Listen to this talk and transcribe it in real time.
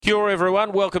Kia ora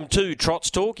everyone, welcome to Trots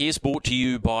Talk. Yes, brought to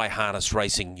you by Harness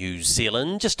Racing New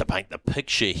Zealand. Just to paint the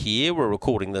picture here, we're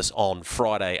recording this on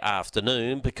Friday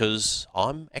afternoon because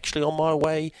I'm actually on my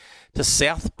way to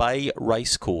South Bay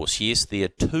Racecourse. Yes, their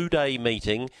two-day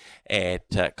meeting at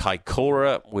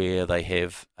Kaikoura, where they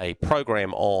have a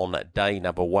program on day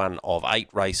number 1 of 8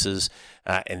 races,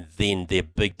 and then their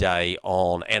big day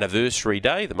on Anniversary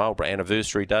Day, the Marlborough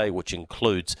Anniversary Day, which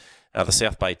includes the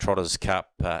South Bay Trotters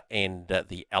Cup and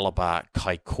the Alabar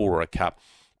Kaikoura Cup.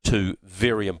 Two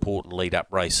very important lead-up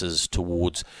races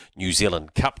towards New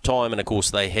Zealand Cup time. And, of course,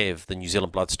 they have the New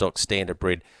Zealand Bloodstock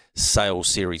Standardbred Sales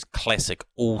Series Classic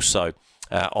also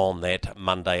on that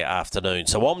Monday afternoon.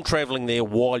 So I'm travelling there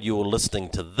while you're listening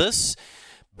to this.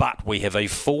 But we have a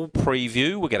full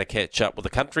preview. We're going to catch up with the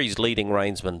country's leading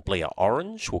reinsman, Blair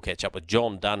Orange. We'll catch up with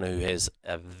John Dunn, who has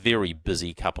a very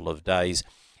busy couple of days.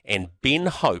 And Ben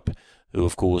Hope, who,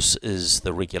 of course, is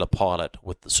the regular pilot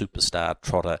with the Superstar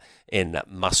Trotter in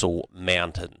Muscle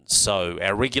Mountain. So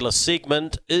our regular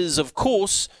segment is, of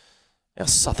course, our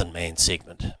Southern Man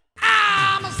segment.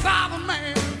 I'm a Southern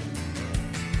man,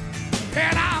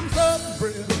 and I'm Southern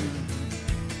bred.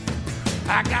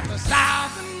 I got the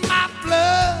South in my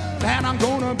blood, and I'm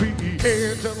gonna be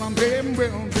here till I'm dead and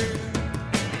well dead.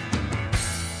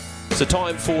 So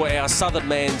time for our Southern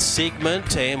Man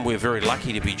segment, and we're very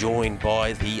lucky to be joined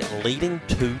by the leading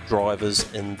two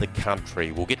drivers in the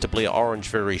country. We'll get to Blair Orange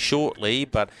very shortly,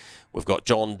 but we've got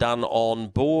John Dunn on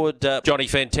board. Johnny,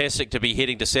 fantastic to be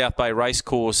heading to South Bay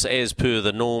Racecourse as per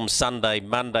the norm Sunday,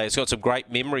 Monday. It's got some great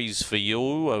memories for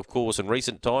you, of course, in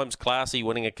recent times. Classy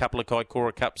winning a couple of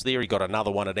Kaikoura Cups there. He got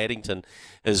another one at Addington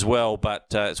as well, but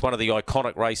it's one of the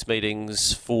iconic race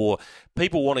meetings for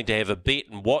people wanting to have a bet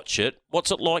and watch it.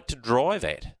 What's it like to drive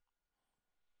at?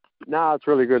 No, it's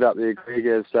really good up there, Greg.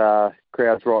 There's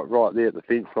crowds right there at the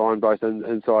fence line, both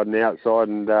inside and outside,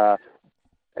 and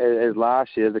as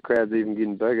last year, the crowd's even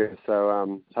getting bigger.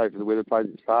 So hopefully the weather plays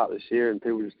its part this year and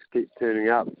people just keep turning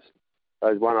up.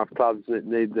 Those one-off clubs that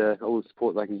need all the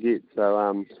support they can get.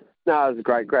 So, no, it's a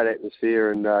great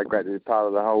atmosphere and great to be part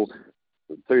of the whole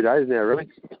 2 days now, really.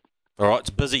 All right, it's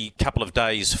a busy couple of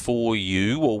days for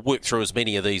you. We'll work through as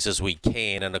many of these as we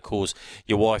can. And, of course,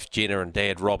 your wife, Jenna, and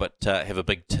Dad, Robert, have a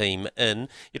big team in.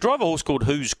 You drive a horse called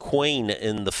Who's Queen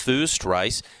in the first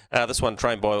race. This one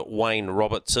trained by Wayne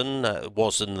Robertson,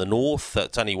 was in the north.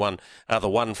 It's only the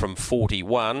one from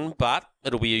 41, but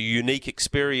it'll be a unique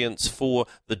experience for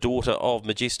the daughter of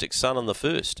Majestic Sun in the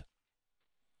first.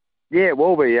 Yeah, it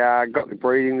will be. Got the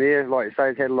breeding there. Like you say,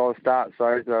 he's had a lot of starts, so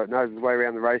it knows his way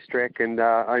around the racetrack and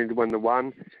only to win the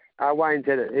one. Wayne's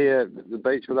had it here at the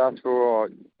beach with us for,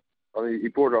 he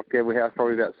brought it off Gavel House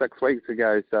probably about 6 weeks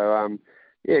ago. So,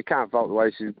 can't fault the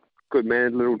way she's a good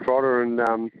mannered little trotter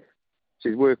and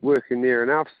she's working there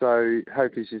enough. So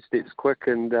hopefully she steps quick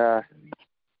and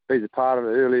be a part of it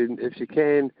early if she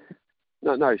can.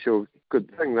 No sure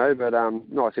good thing though, but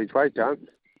nice each way chance.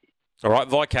 All right,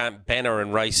 Viscount Banner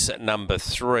in race number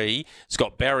 3. It's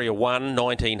got Barrier 1,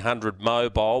 1900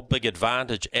 mobile, big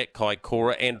advantage at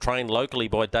Kaikoura and trained locally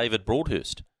by David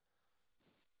Broadhurst.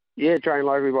 Yeah, trained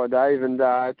locally by Dave and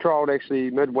trialled actually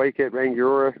midweek at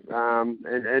Rangiora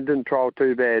and didn't trial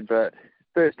too bad, but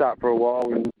first up for a while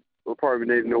and we'll probably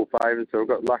be needing all favours, so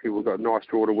we've got a nice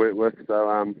draw to work with.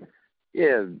 So,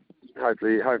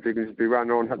 hopefully we can just be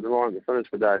running on, hit the line at the finish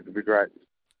for Dave. It'd be great.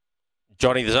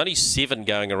 Johnny, there's only 7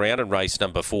 going around in race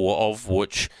number 4, of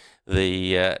which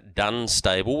the Dunn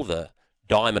stable, the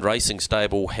Diamond Racing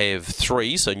stable, have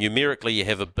 3. So numerically you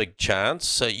have a big chance.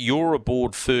 So you're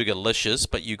aboard Fergalicious,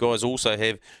 but you guys also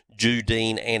have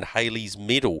Judine and Haley's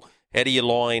Medal. How do you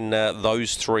line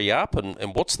those 3 up,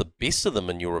 and what's the best of them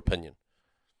in your opinion?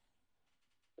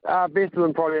 Best of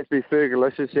them probably has to be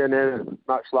Fergalicious. Yeah, now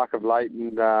much luck of late,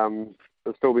 and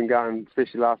I've still been going,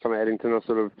 especially last time at Addington, I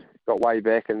sort of got way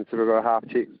back and sort of got a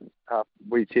half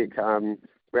wee check around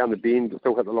the bend, but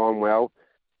still hit the line well.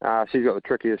 She's got the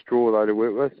trickiest draw though to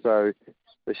work with, so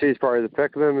but she's probably the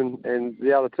pick of them, and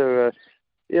the other two are,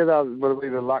 with a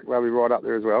bit of luck, they'll be right up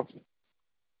there as well.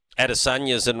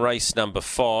 Adesanya's in race number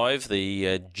 5,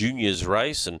 the juniors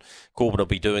race, and Corbin will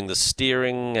be doing the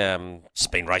steering. It's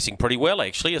been racing pretty well,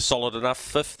 actually. A solid enough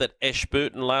 5th at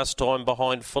Ashburton last time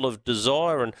behind Full of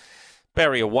Desire, and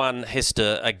Barrier 1 has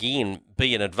to, again,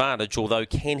 be an advantage, although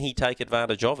can he take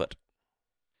advantage of it?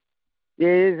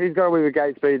 Yeah, he's got a wee bit of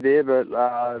gate speed there, but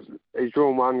he's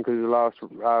drawn one because he's the last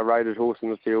rated horse in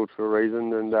the field for a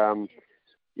reason. And,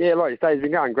 like you say, he's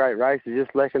been going great races, he's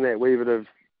just lacking that wee bit of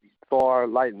fire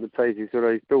late in the piece. He's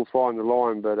still flying the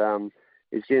line, but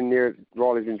he's getting near it.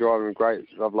 Riley's been driving great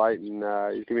of late, and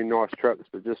he's giving nice trips,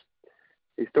 but just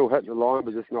he's still hitting the line,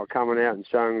 but just not coming out and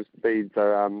showing his speed.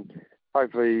 So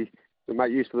hopefully we'll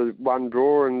make use of the one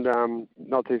draw and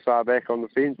not too far back on the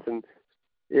fence. And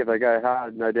if they go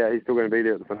hard, no doubt he's still going to be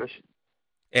there at the finish.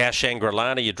 Our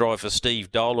Shangri-La, you drive for Steve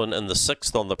Dolan in the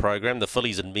 6th on the program, the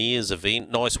Fillies and Mares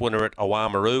event. Nice winner at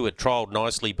Oamaru. It trialled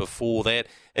nicely before that,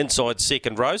 inside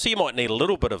second row. So you might need a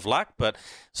little bit of luck, but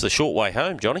it's the short way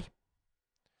home, Johnny.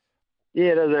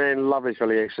 Yeah, it is, and lovely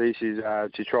filly actually. She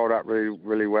trialled up really,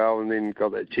 really well, and then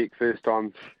got that check first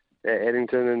time at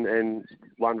Addington, and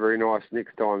won very nice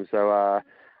next time. So,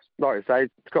 like I say,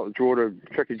 it's got the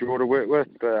tricky draw to work with,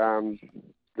 but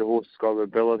the horse has got the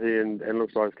ability and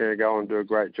looks like it's going to go and do a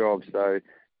great job. So,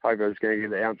 hopefully it's going to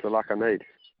get the ounce of luck I need.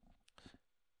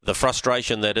 The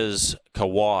frustration that is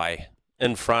Kauai.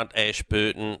 In front,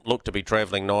 Ashburton looked to be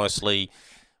travelling nicely,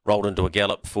 rolled into a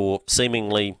gallop for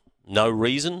seemingly no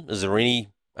reason. Is there any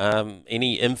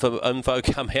info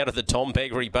come out of the Tom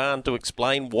Baggery barn to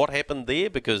explain what happened there?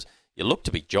 Because you look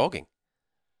to be jogging.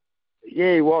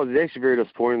 Yeah, he was. He's actually very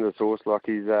disappointing, this horse. Like,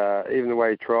 he's even the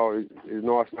way he trialled, he's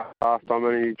nice enough last time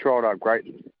in. He trialled up great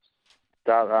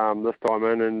start this time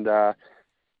in, and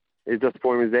he's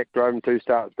disappointed when Zach drove him 2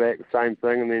 starts back, same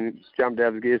thing, and then jumped out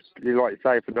of the gears, like you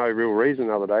say, for no real reason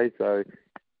the other day. So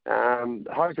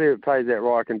hopefully it plays out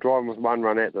right. I can drive him with one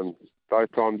run at them.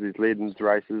 Both times he's led in his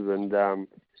races, and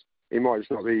he might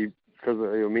just not be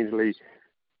physically or mentally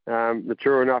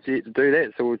mature enough yet to do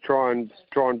that. So we'll try and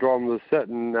drive him to sit,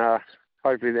 and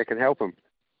hopefully that can help him.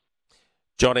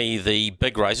 Johnny, the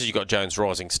big races, you got Jones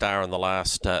Rising Star in the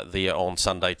last there on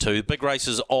Sunday too. Big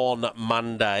races on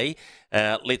Monday.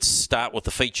 Let's start with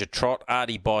the feature trot.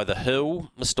 Artie by the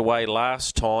Hill, missed away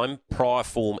last time. Prior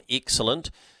form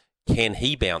excellent. Can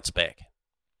he bounce back?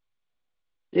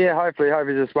 Yeah, hopefully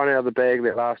just won out of the bag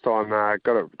that last time.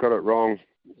 Got it wrong,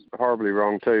 horribly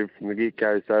wrong too from the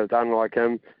get-go. So it's unlike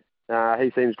him.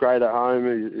 He seems great at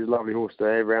home. He's a lovely horse to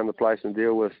have around the place and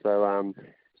deal with. So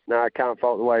I can't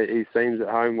fault the way he seems at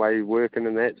home, way he's working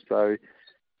and that. So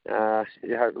like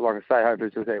I say, hopefully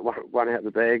it's just that one out of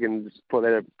the bag and just put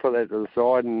that to the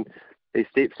side, and he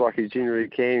steps like he generally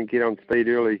can, get on speed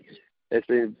early. That's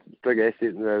been a big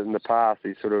asset in the past.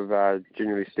 He sort of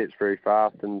generally steps very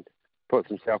fast and puts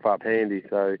himself up handy.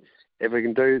 So if we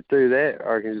can do that,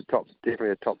 I reckon he's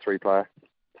definitely a top 3 player.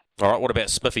 All right, what about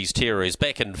Smithy's Terror? He's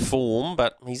back in form,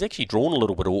 but he's actually drawn a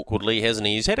little bit awkwardly, hasn't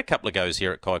he? He's had a couple of goes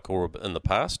here at Kaikoura in the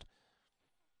past.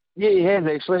 Yeah, he has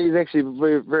actually. He's actually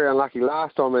very, very unlucky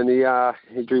last time, and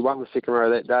he drew 1 the second row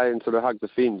that day and sort of hugged the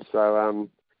fence. So,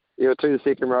 2 the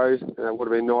second row. It would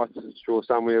have been nice to draw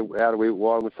somewhere out a wee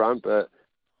wide in the front, but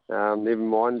never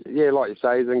mind. Yeah, like you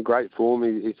say, he's in great form.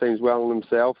 He seems well in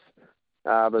himself.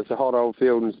 But it's a hot old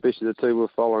field, and especially the 2 we're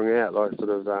following out.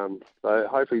 So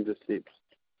hopefully just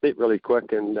step really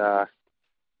quick and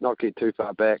not get too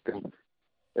far back. And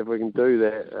if we can do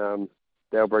that,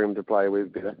 they'll bring him to play a wee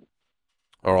bit better.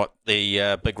 All right,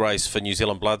 the big race for New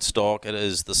Zealand Bloodstock, it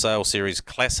is the Sale Series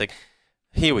Classic.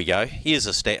 Here we go. Here's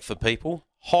a stat for people.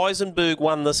 Heisenberg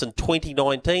won this in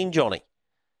 2019, Johnny.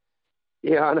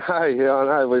 Yeah, I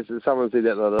know. Someone said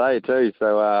that the other day too.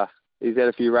 So he's had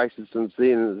a few races since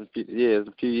then. It was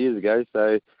a few years ago.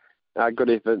 So good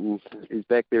effort, and he's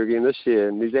back there again this year.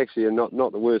 And he's actually not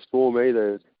the worst form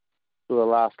either. So the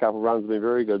last couple of runs have been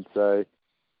very good. So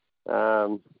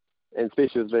and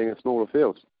especially as being a smaller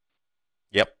field.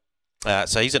 Yep.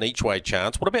 So he's an each-way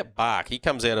chance. What about Bark? He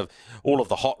comes out of all of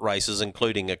the hot races,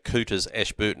 including Akuta's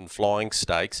Ashburton Flying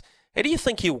Stakes. How do you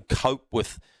think he'll cope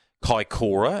with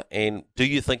Kaikoura, and do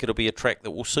you think it'll be a track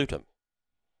that will suit him?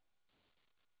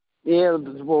 Yeah,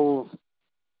 well,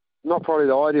 not probably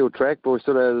the ideal track, but we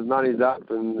sort of the money's up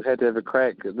and had to have a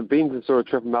crack. The bends are sort of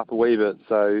tripping him up a wee bit.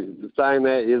 So saying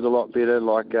that is a lot better.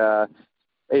 Like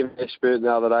even Ashburton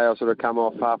the other day, I sort of come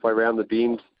off halfway around the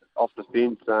bend, off the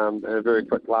fence, in a very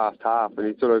quick last half, and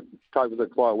he sort of coped with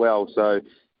it quite well. So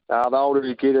the older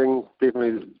he's getting,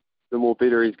 definitely the more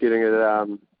better he's getting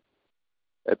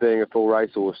at being a full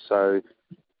racehorse. So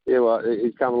yeah, well,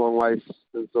 he's come a long way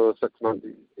since sort of 6 months,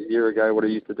 a year ago, what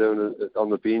he used to do on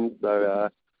the bend. So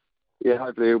yeah,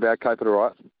 hopefully he'll be able to cope it all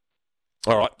right.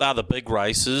 All right, they're the big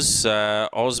races.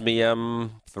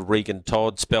 Osmium for Regan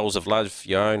Todd, Spells of Love,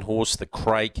 your own horse, the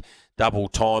Crake, Double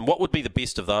Time. What would be the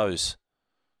best of those?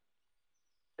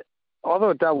 I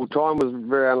thought Double Time was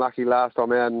very unlucky last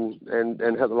time out and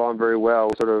hit the line very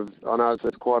well. Sort of, I know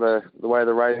it's quite the way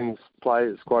the ratings play,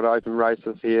 it's quite an open race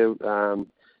this year.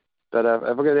 But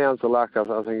if we go down to luck,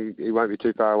 I think he won't be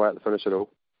too far away at the finish at all.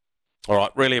 All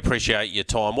right, really appreciate your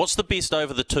time. What's the best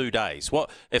over the 2 days? What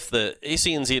if the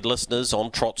SENZ listeners on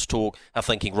Trots Talk are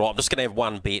thinking, right, I'm just going to have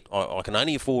one bet. I can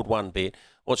only afford one bet.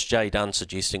 What's Jay Dunn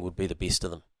suggesting would be the best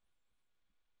of them?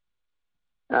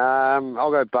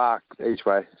 I'll go Bark each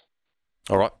way.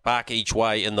 All right, Bark each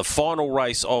way in the final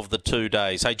race of the 2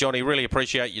 days. Hey, Johnny, really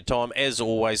appreciate your time. As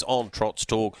always, on Trots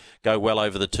Talk, go well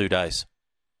over the 2 days.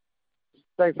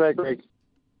 Thanks, mate, Greg.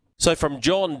 So from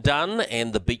John Dunn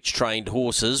and the beach-trained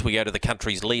horses, we go to the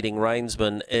country's leading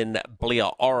reinsman in Blair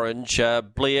Orange.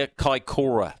 Blair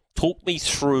Kaikoura, talk me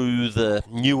through the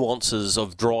nuances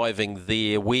of driving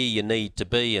there, where you need to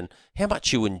be, and how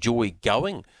much you enjoy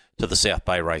going to the South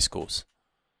Bay Racecourse.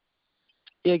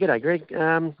 Yeah, g'day,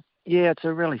 Greg. Yeah, it's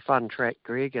a really fun track,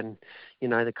 Greg, and, you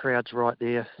know, the crowd's right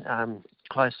there,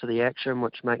 close to the action,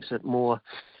 which makes it more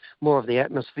of the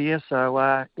atmosphere.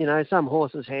 So, you know, some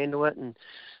horses handle it, and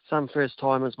some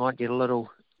first-timers might get a little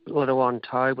on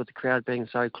toe with the crowd being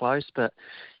so close, but,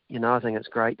 you know, I think it's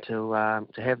great to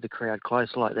have the crowd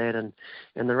close like that, and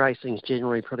the racing's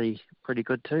generally pretty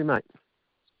good too, mate.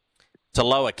 It's a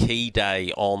lower key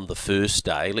day on the first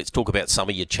day. Let's talk about some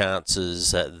of your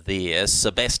chances there.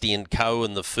 Sebastian Coe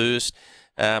in the first.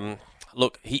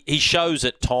 Look, he shows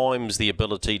at times the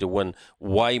ability to win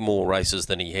way more races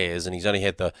than he has, and he's only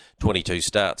had the 22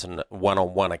 starts and won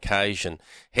on one occasion.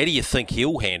 How do you think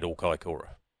he'll handle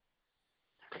Kaikoura?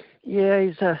 Yeah,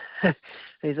 he's a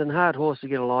hard horse to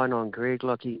get a line on, Greg.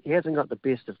 Look, he hasn't got the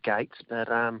best of gaits, but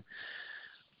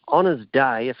on his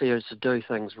day, if he was to do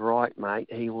things right, mate,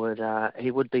 he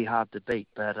would be hard to beat.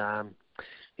 But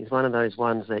he's one of those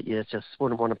ones that you just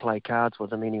wouldn't want to play cards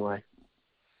with him anyway.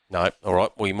 No, all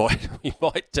right. We might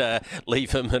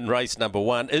leave him in race number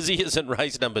 1. Izzy is in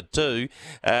race number 2.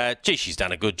 She's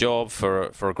done a good job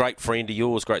for a great friend of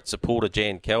yours, great supporter,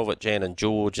 Jan Calvert, Jan and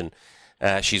George, and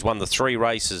she's won the 3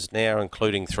 races now,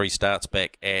 including 3 starts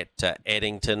back at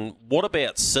Addington. What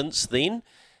about since then?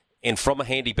 And from a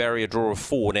handy barrier draw of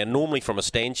 4. Now, normally from a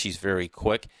stand, she's very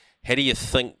quick. How do you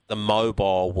think the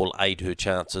mobile will aid her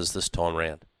chances this time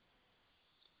round?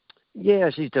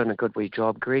 Yeah, she's done a good wee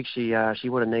job, Greg. She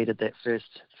would have needed that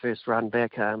first run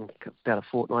back about a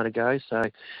fortnight ago. So,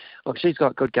 look, she's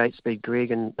got good gate speed,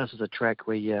 Greg, and this is a track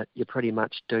where you pretty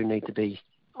much do need to be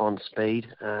on speed.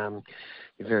 You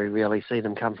very rarely see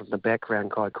them come from the background,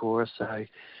 Kaikoura. So,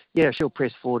 yeah, she'll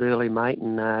press forward early, mate,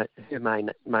 and her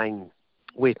main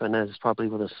weapon is probably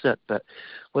with a sit, but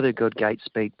with a good gate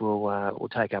speed, we'll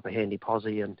take up a handy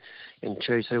posse and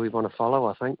choose who we want to follow,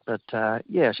 I think. But,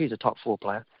 yeah, she's a top 4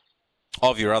 player.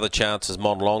 Of your other chances,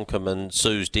 Mon Loncombe and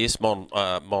Sue's Des. Mon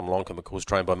Loncombe, of course,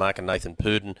 trained by Mark and Nathan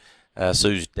Purdon.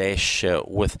 Sue's Dash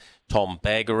with Tom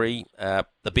Baggery.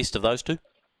 The best of those two?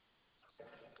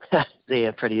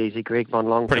 Yeah, pretty easy, Greg. Mon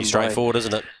Loncombe. Pretty straightforward,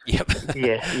 isn't it? Yep.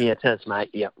 yeah, it is, mate.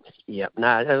 Yep.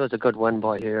 No, it was a good win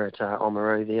by her at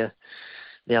Oamaru there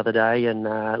the other day. And,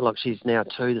 look, she's now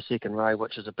 2 the second row,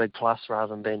 which is a big plus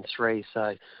rather than being 3.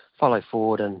 So follow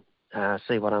forward and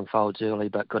see what unfolds early,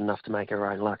 but good enough to make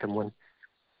her own luck and win.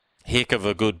 Heck of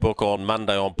a good book on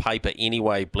Monday on paper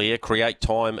anyway, Blair. Create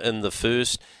Time in the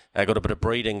first. Got a bit of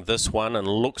breeding this one, and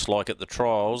looks like at the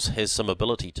trials has some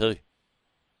ability too.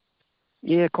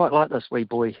 Yeah, quite like this wee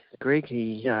boy, Greg.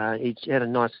 He had a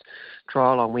nice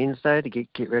trial on Wednesday to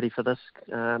get ready for this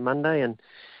Monday, and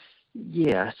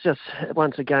yeah, it's just,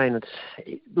 once again, it's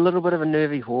a little bit of a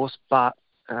nervy horse, but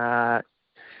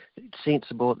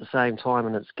sensible at the same time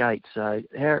in its gait. So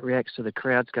how it reacts to the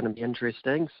crowd's going to be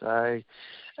interesting. So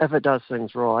if it does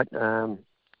things right,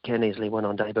 can easily win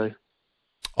on debut.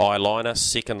 Eyeliner,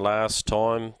 second last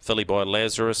time. Filly by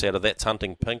Lazarus out of That's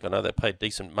Hunting Pink. I know they paid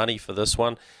decent money for this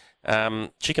one.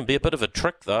 She can be a bit of a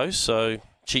trick though. So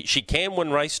she can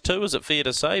win race 2, is it fair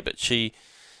to say? But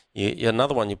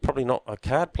another one, you're probably not a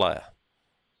card player.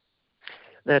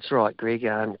 That's right, Greg.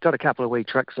 Got a couple of wee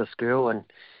tricks, this girl, and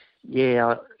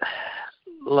yeah,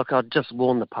 look, I'd just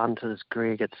warn the punters,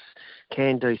 Greg. It's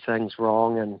can do things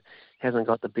wrong and hasn't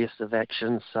got the best of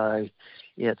action. So,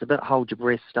 yeah, it's a bit hold your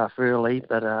breath stuff early,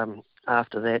 but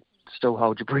after that, still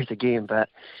hold your breath again. But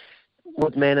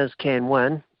with manners can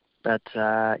win. But,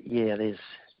 yeah,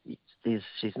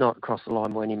 she's not across the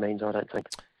line by any means, I don't think.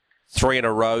 3 in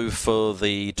a row for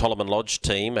the Tolliman Lodge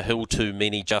team. A Hill Too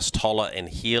Many, Just Holler and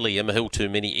Helium. A Hill Too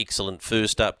Many, excellent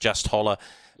first up. Just Holler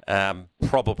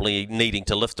probably needing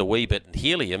to lift a wee bit. And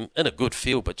Helium in a good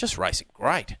field, but just racing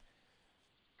great.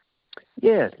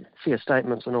 Yeah, fair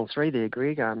statements on all 3 there,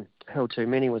 Greg. Hill Too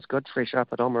Many was good, fresh up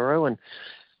at Oamaru, and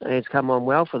he's come on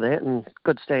well for that. And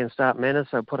good stand-start manner,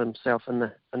 so put himself in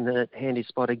the handy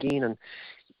spot again. And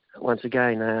once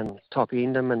again, top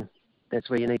end him, and that's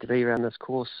where you need to be around this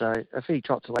course. So if he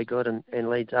trots away good and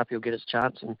leads up, he'll get his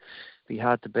chance and be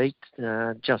hard to beat.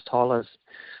 Just Hollers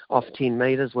off 10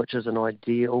 metres, which is an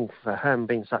ideal for him,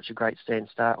 being such a great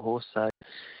stand-start horse. So,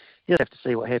 You'll have to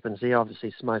see what happens there.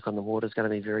 Obviously, Smoke on the Water is going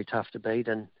to be very tough to beat,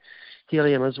 and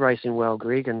Helium is racing well,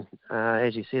 Greg, and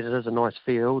as you said, it is a nice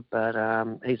field, but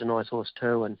he's a nice horse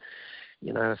too, and,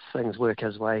 if things work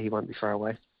his way, he won't be far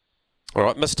away. All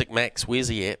right, Mystic Max, where's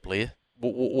he at, Blair?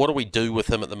 What do we do with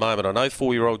him at the moment? I know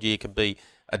 4-year-old year can be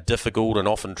a difficult and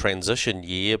often transition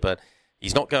year, but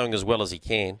he's not going as well as he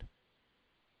can.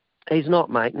 He's not,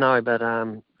 mate, no, but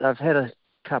they've had a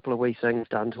couple of wee things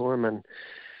done to him, and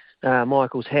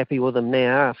Michael's happy with him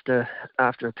now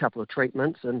after a couple of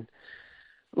treatments. And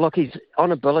look, he's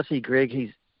on ability, Greg.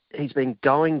 He's been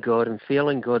going good and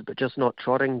feeling good, but just not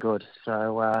trotting good.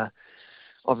 So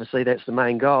obviously that's the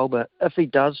main goal. But if he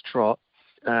does trot,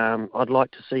 I'd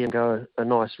like to see him go a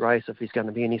nice race if he's going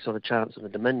to be any sort of chance in the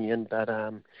Dominion. But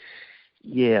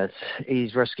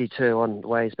he's risky too on the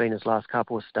way he's been his last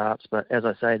couple of starts. But as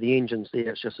I say, the engine's there.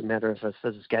 It's just a matter of if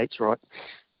his gate's right.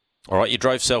 All right, you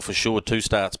drove Self Assured 2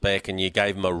 starts back and you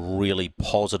gave him a really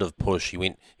positive push. He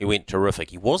went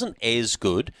terrific. He wasn't as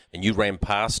good, and you ran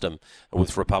past him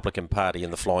with Republican Party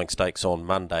in the Flying Stakes on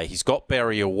Monday. He's got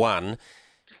Barrier 1.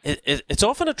 It's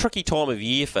often a tricky time of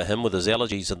year for him with his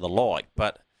allergies and the like,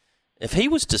 but if he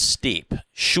was to step,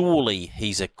 surely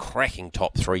he's a cracking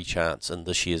top 3 chance in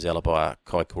this year's Alabama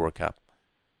Kaikoura Cup.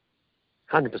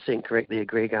 100% correct there,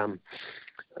 Greg. I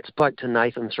spoke to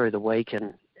Nathan through the week,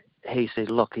 and he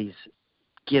said, look, he's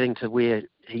getting to where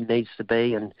he needs to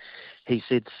be, and he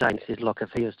said, look, if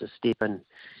he was to step in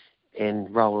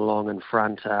and roll along in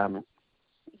front,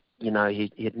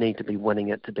 he'd need to be winning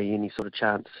it to be any sort of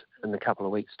chance in a couple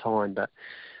of weeks' time. But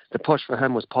the push for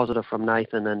him was positive from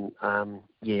Nathan, and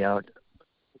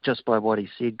just by what he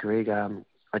said, Greg, I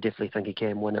definitely think he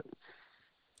can win it.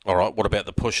 All right, what about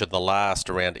the push in the last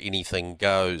around Anything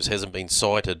Goes? Hasn't been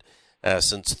sighted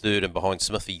since third and behind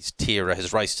Smithy's Terror.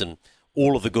 Has raced in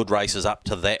all of the good races up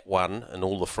to that one and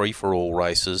all the free-for-all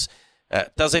races.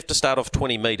 Does have to start off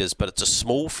 20 metres, but it's a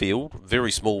small field,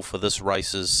 very small for this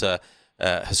race. Has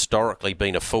historically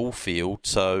been a full field.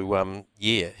 So,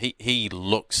 he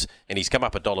looks, and he's come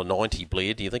up $1.90,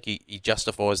 Blair. Do you think he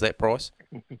justifies that price?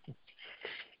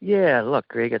 Yeah, look,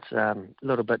 Greg, it's a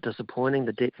little bit disappointing.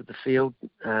 The depth of the field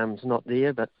is not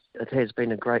there, but it has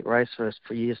been a great race for us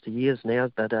for years to years now.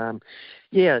 But,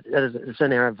 it's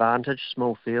in our advantage,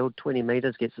 small field, 20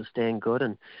 metres, gets the stand good,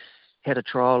 and had a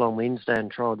trial on Wednesday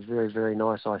and trialled very, very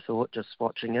nice, I thought, just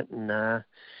watching it. And,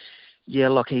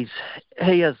 look, he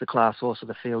is the class horse of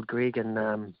the field, Greg,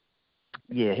 and,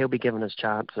 he'll be given his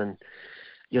chance, and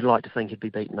you'd like to think he'd be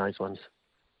beating those ones.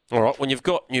 All right, when you've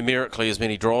got numerically as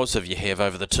many drives as you have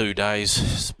over the 2 days,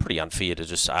 it's pretty unfair to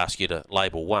just ask you to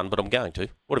label one, but I'm going to.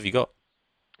 What have you got?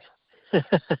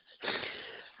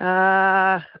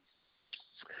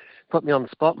 Put me on the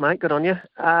spot, mate. Good on you.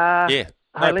 No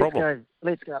problem.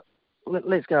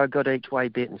 Let's go a good each way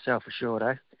bet and Self-Assured,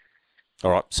 eh?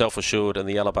 All right, Self-Assured and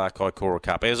the Alabama Kaikoura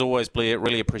Cup. As always, Blair,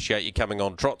 really appreciate you coming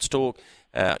on Trots Talk.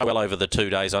 Well over the 2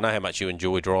 days. I know how much you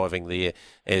enjoy driving there,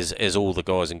 as all the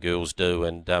guys and girls do.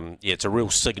 And, it's a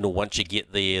real signal once you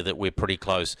get there that we're pretty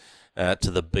close to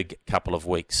the big couple of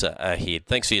weeks ahead.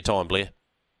 Thanks for your time, Blair.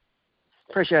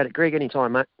 Appreciate it, Greg.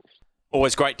 Anytime, mate.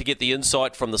 Always great to get the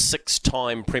insight from the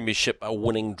 6-time premiership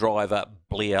winning driver,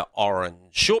 Blair Orange.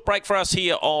 Short break for us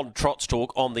here on Trots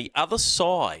Talk. On the other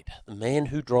side, the man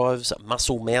who drives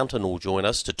Muscle Mountain will join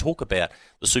us to talk about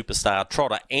the superstar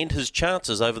trotter and his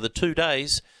chances over the 2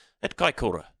 days at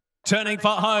Kaikoura. Turning for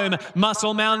home,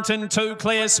 Muscle Mountain, 2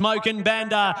 clear, Smoke and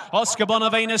Banda. Oscar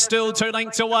Bonavina still 2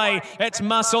 lengths away. It's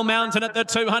Muscle Mountain at the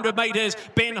 200 metres.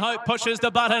 Ben Hope pushes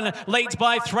the button, leads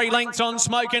by 3 lengths on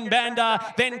Smoke and Banda.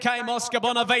 Then came Oscar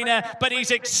Bonavina, but he's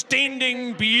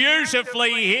extending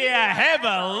beautifully here. Have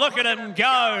a look at him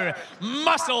go.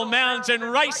 Muscle Mountain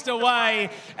raced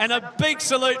away, and a big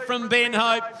salute from Ben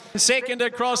Hope. Second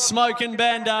across Smoke and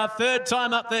Banda, third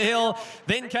time up the hill.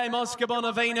 Then came Oscar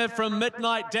Bonavina from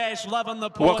Midnight Dash.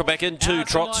 Welcome back into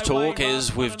Trots Talk,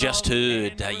 as we've just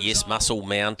heard. Muscle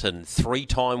Mountain,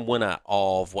 3-time winner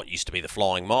of what used to be the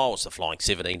Flying Mile. It's the Flying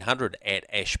 1700 at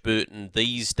Ashburton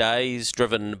these days,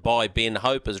 driven by Ben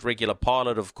Hope as regular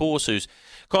pilot, of course, who's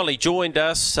kindly joined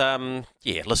us.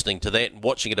 Listening to that and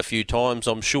watching it a few times,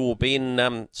 I'm sure, Ben,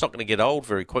 it's not going to get old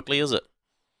very quickly, is it?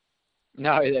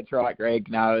 No, that's right, Greg.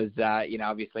 No, it was,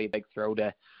 obviously a big thrill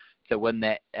to win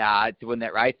that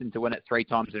race, and to win it 3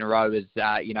 times in a row is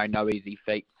no easy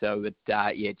feat. So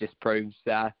it just proves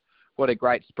what a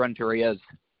great sprinter he is.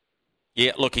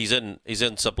 Yeah, look, he's in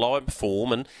sublime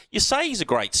form, and you say he's a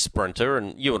great sprinter,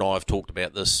 and you and I have talked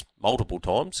about this multiple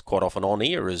times, quite often on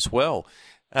air as well.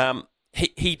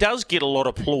 He does get a lot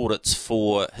of plaudits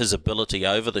for his ability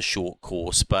over the short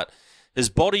course, but his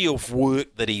body of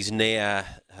work that he's now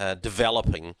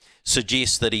developing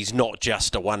suggests that he's not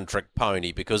just a one-trick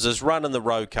pony, because his run in the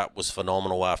Rowe Cup was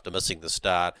phenomenal after missing the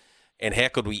start. And how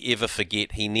could we ever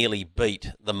forget he nearly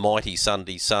beat the mighty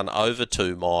Sunday Sun over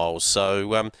 2 miles.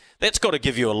 So that's got to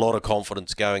give you a lot of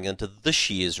confidence going into this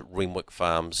year's Renwick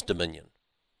Farms Dominion.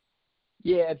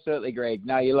 Yeah, absolutely, Greg.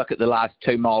 No, you look at the last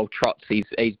 2 mile trots he's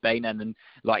been in, and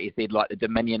like you said, like the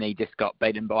Dominion, he just got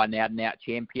beaten by an out-and-out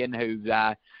champion who,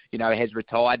 has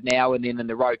retired now. And then in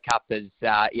the Rowe Cup, his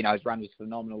run was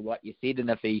phenomenal, like you said.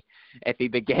 And if he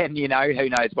began, who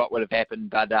knows what would have happened.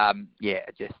 But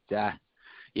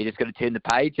you just got to turn the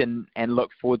page and look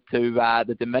forward to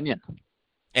the Dominion.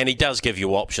 And he does give you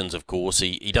options, of course.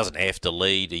 He doesn't have to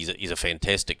lead. He's a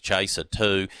fantastic chaser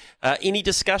too. Any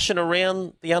discussion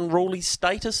around the unruly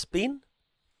status, Ben?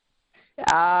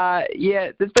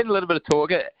 Yeah, there's been a little bit of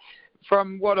talk.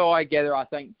 From what I gather, I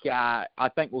think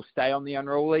we'll stay on the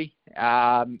unruly.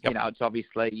 Yep. It's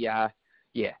obviously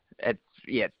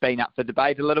it's been up for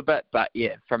debate a little bit, but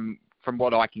yeah, from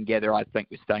what I can gather, I think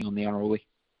we're staying on the unruly.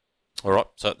 All right,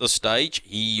 so at this stage,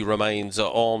 he remains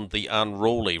on the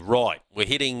unruly. Right, we're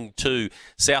heading to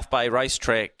South Bay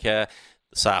Racetrack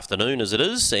this afternoon as it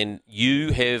is, and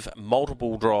you have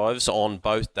multiple drives on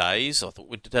both days. I thought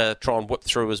we'd try and whip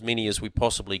through as many as we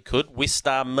possibly could. West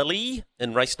Star Millie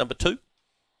in race number 2.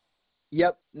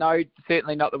 Yep, no,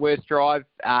 certainly not the worst drive.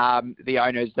 The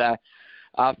owners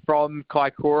are from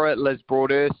Kaikoura, Liz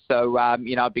Broadhurst, so,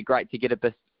 it'd be great to get a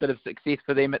bit of success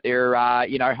for them at their,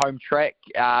 home track.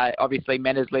 Obviously,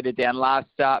 Manners let her down last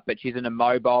start, but she's in a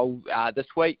mobile this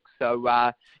week. So,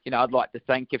 I'd like to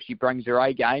think if she brings her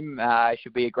A game,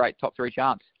 she'll be a great top 3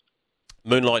 chance.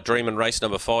 Moonlight Dream in race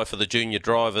number 5 for the junior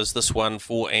drivers. This one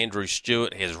for Andrew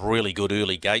Stewart has really good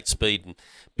early gate speed. And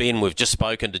Ben, we've just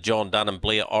spoken to John Dunn and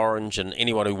Blair Orange, and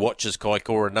anyone who watches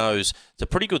Kaikoura knows it's a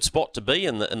pretty good spot to be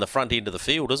in the front end of the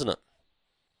field, isn't it?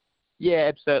 Yeah,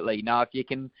 absolutely. No, if you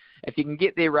can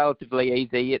get there relatively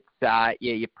easy, it's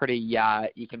you're pretty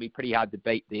you can be pretty hard to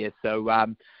beat there. So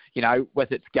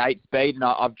with its gate speed, and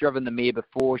I've driven the mare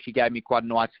before, she gave me quite a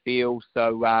nice feel.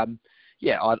 So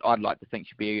I'd like to think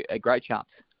she'd be a great chance.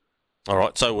 All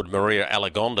right, so would Maria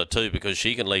Alagonda too, because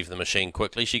she can leave the machine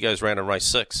quickly. She goes round in race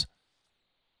 6.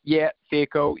 Yeah, fair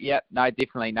call. Yeah, no,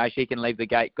 definitely. No, she can leave the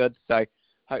gate good. So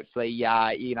hopefully,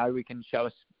 we can show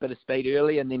a bit of speed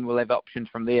early, and then we'll have options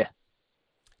from there.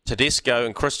 Tedesco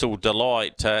and Crystal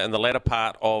Delight in the latter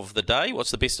part of the day. What's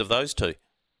the best of those two?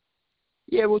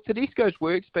 Yeah, well, Tedesco's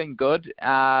work's been good.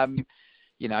 Obviously,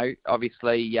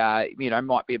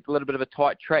 might be a little bit of a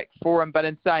tight track for him. But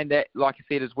in saying that, like I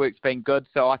said, his work's been good.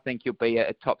 So I think he'll be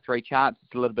a top 3 chance.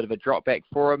 It's a little bit of a drop back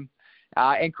for him.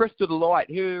 And Crystal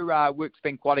Delight, her work's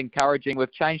been quite encouraging.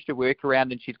 We've changed her work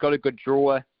around, and she's got a good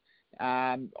draw.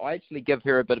 I actually give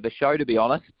her a bit of a show, to be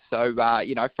honest. So,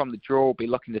 from the draw, we'll be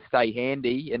looking to stay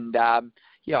handy. And, I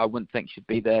wouldn't think she'd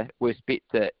be the worst bet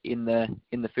in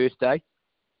the first day.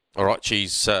 All right,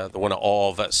 she's the winner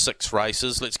of 6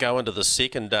 races. Let's go into the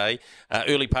second day.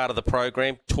 Early part of the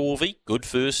program, Torvey, good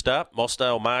first up.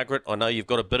 Mossdale Margaret, I know you've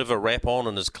got a bit of a wrap on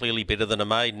and is clearly better than a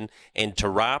maiden. And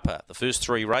Tarapa, the first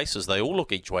 3 races, they all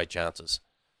look each way chances.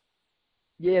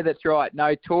 Yeah, that's right.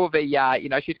 No,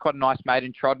 Torvey, she's quite a nice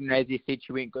maiden trot, and as you said,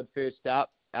 she went good first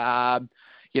up.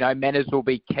 Manners will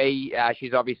be key.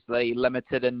 She's obviously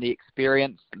limited in the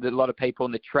experience. There's a lot of people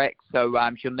on the track, so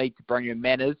she'll need to bring her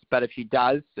manners. But if she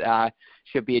does,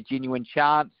 she'll be a genuine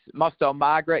chance. Mossdale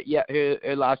Margaret, yeah,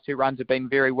 her last 2 runs have been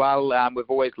very well. We've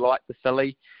always liked the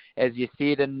filly, as you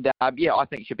said, and I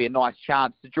think she'll be a nice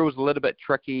chance. The draw's a little bit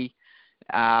tricky.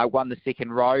 Won the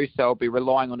second row, so I'll be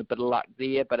relying on a bit of luck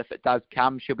there. But if it does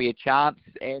come, she'll be a chance.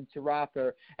 And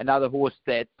Tarapa, another horse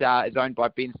that is owned by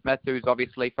Ben Smith, who's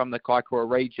obviously from the Kaikoura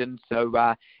region, so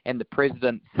and the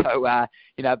president. So a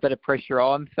bit of pressure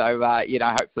on. So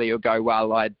hopefully it'll go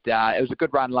well. It was a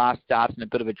good run last start and a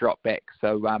bit of a drop back.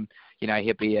 So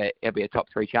he'll be a top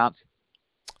 3 chance.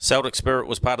 Celtic Spirit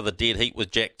was part of the dead heat with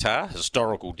Jack Tarr,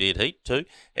 historical dead heat too,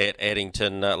 at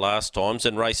Addington last times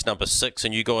in race number 6,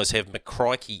 and you guys have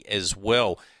McCrikey as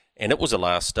well, and it was a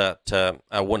last start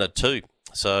winner too.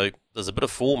 So there's a bit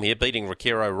of form here, beating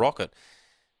Riquero Rocket.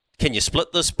 Can you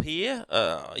split this pair?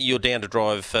 You're down to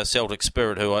drive Celtic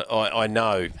Spirit, who I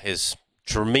know has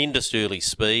tremendous early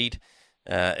speed.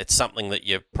 It's something that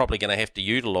you're probably going to have to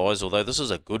utilise, although this is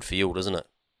a good field, isn't it?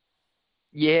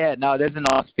 Yeah, no, there's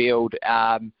a nice field,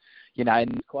 and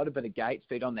quite a bit of gate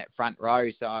speed on that front row,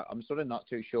 so I'm sort of not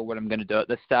too sure what I'm going to do at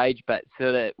this stage, but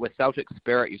sort of with Celtic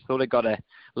Spirit, you've sort of got to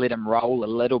let him roll a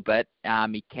little bit.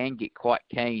 He can get quite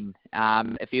keen.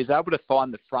 If he was able to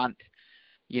find the front,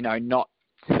 not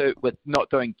not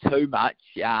doing too much,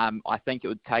 I think it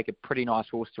would take a pretty nice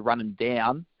horse to run him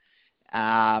down.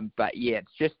 But yeah,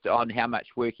 it's just on how much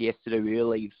work he has to do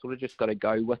early. You've sort of just got to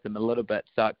go with him a little bit.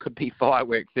 So it could be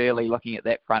fireworks early looking at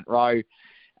that front row.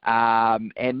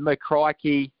 And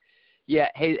McCrikey, yeah,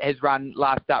 his run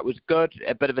last start was good.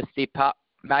 A bit of a step up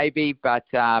maybe, but,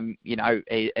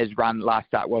 his run last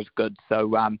start was good.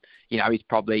 So, he's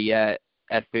probably a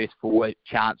first forward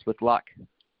chance with luck.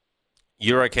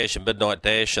 Eurocash and Midnight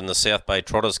Dash and the South Bay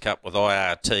Trotters Cup with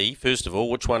IRT. First of all,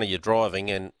 which one are you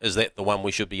driving, and is that the one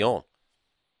we should be on?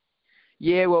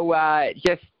 Yeah, well,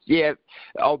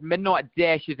 Midnight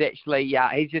Dash is actually,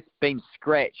 he's just been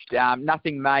scratched.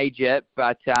 Nothing major,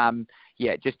 but,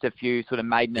 just a few sort of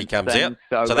maintenance things. He comes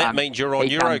out. So that means you're on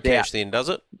Eurocash then, does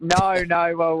it? No,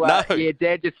 well, no. Yeah,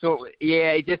 Dad just thought,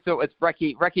 he just thought it's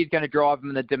Ricky. Ricky's going to drive him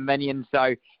in the Dominion,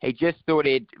 so he just thought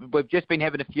we've just been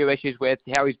having a few issues with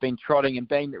how he's been trotting, and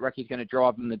being that Ricky's going to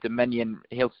drive him in the Dominion,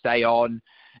 he'll stay on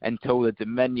until the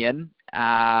Dominion.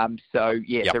 So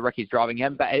Ricky's driving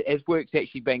him, but his work's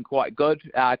actually been quite good,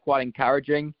 quite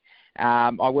encouraging.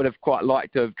 I would have quite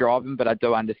liked to have driven him, but I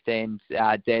do understand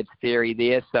Dad's theory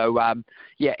there. So,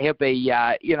 he'll be,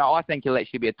 I think he'll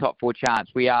actually be a top 4 chance.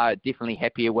 We are definitely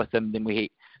happier with him than we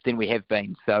have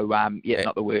been. So,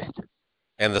 not the worst.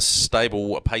 And the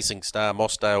stable pacing star,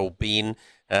 Mossdale Ben,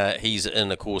 he's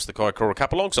in, of course, the Kaikoura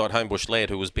Cup alongside Homebush Lad,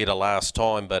 who was better last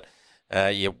time. But,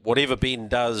 whatever Ben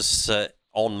does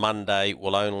on Monday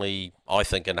will only, I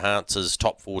think, enhance his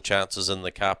top 4 chances in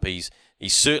the Cup. He's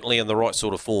certainly in the right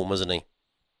sort of form, isn't he?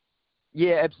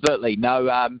 Yeah, absolutely.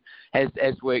 No,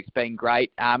 his work's been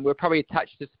great. We're probably a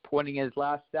touch disappointing his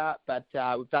last start, but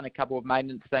we've done a couple of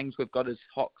maintenance things. We've got his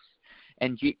hocks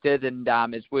injected,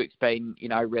 and his work's been,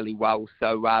 really well.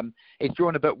 So he's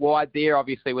drawn a bit wide there,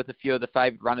 obviously, with a few of the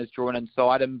favourite runners drawn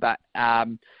inside him, but,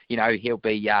 he'll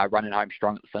be running home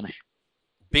strong at the finish.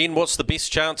 Ben, what's the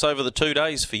best chance over the 2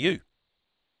 days for you?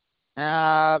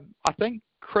 I think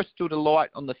Crystal Delight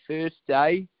on the first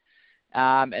day,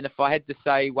 and if I had to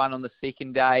say one on the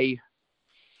second day,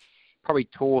 probably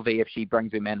Torvey if she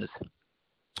brings her manners.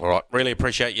 All right, really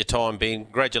appreciate your time, Ben.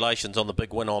 Congratulations on the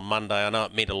big win on Monday. I know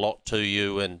it meant a lot to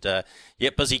you, and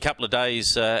busy couple of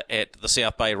days at the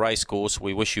South Bay Racecourse.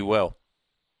 We wish you well.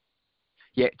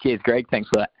 Yeah, cheers, Greg. Thanks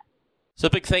for that. So a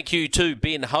big thank you to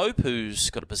Ben Hope, who's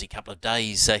got a busy couple of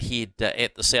days ahead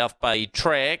at the South Bay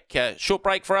track. Short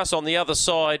break for us. On the other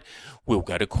side, we'll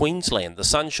go to Queensland, the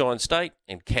Sunshine State,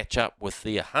 and catch up with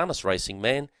their harness racing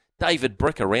man, David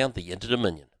Brick, around the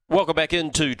Inter-Dominion. Welcome back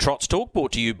into Trots Talk,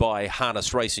 brought to you by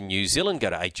Harness Racing New Zealand. Go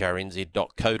to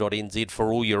hrnz.co.nz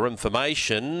for all your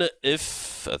information.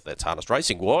 If that's harness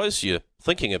racing wise, you're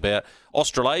thinking about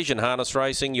Australasian harness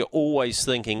racing, you're always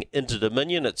thinking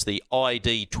Inter-Dominion. It's the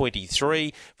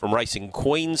ID23 from Racing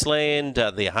Queensland.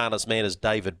 Their harness man is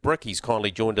David Brick. He's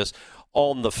kindly joined us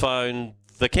on the phone.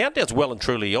 The countdown's well and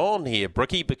truly on here,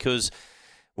 Bricky, because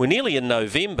we're nearly in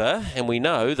November, and we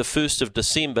know the 1st of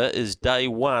December is day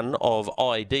one of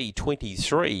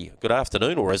ID23. Good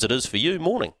afternoon, or as it is for you,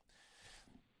 morning.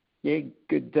 Yeah,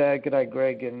 good day,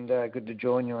 Greg, and good to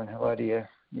join you, and hello to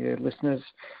your listeners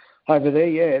over there.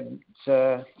 Yeah,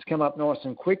 it's come up nice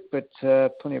and quick, but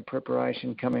plenty of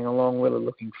preparation coming along. Really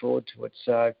looking forward to it.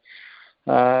 So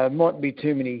might be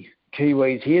too many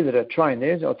Kiwis here that are trained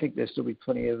there. I think there'll still be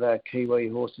plenty of Kiwi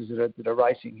horses that are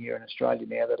racing here in Australia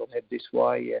now that'll head this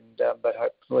way, and but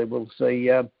hopefully we'll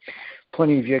see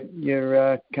plenty of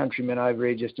your countrymen over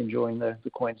here just enjoying the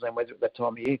Queensland weather at that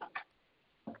time of year.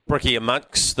 Bricky,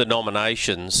 amongst the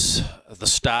nominations, the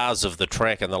stars of the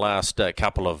track in the last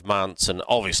couple of months, and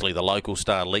obviously the local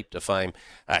star Leap to Fame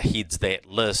heads that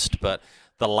list, but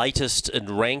the latest in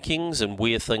rankings and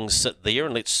where things sit there,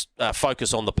 and let's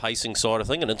focus on the pacing side of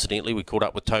things. And incidentally, we caught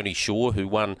up with Tony Shaw, who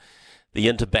won the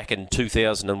Inter back in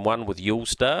 2001 with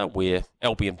Yulestar, where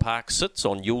Albion Park sits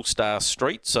on Yulestar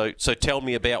Street. So tell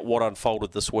me about what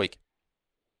unfolded this week.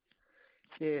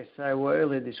 Yeah, so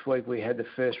earlier this week we had the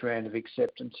first round of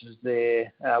acceptances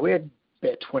there. We had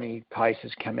about 20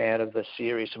 paces come out of the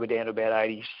series, so we're down to about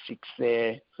 86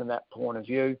 there from that point of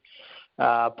view.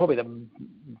 Probably the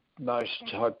most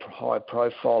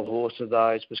high-profile horse of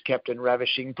those was Captain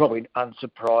Ravishing, probably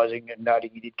unsurprising, and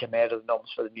noting he did come out of the noms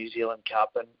for the New Zealand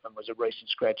Cup and was a recent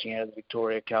scratching out of the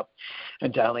Victoria Cup,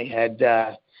 and only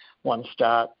had one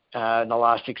start in the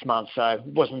last 6 months, so it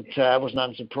wasn't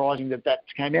unsurprising that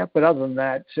came out. But other than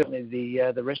that, certainly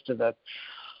the rest of the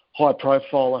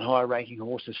high-profile and high-ranking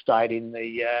horses stayed in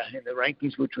the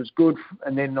rankings, which was good.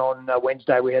 And then on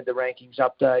Wednesday we had the rankings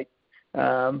update.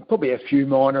 Probably a few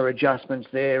minor adjustments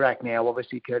there. Acknow,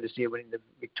 obviously, courtesy of winning the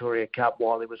Victoria Cup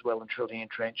while he was well and truly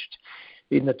entrenched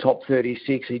in the top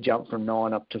 36. He jumped from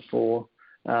 9 up to 4.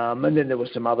 And then there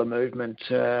was some other movement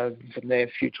from there.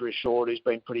 Future Assured, who's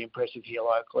been pretty impressive here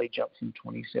locally, jumped from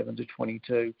 27 to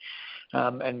 22.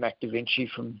 And Mac Da Vinci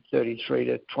from 33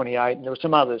 to 28. And there were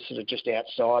some others sort of just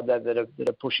outside that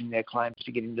are pushing their claims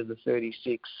to get into the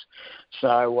 36.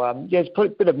 So, it's a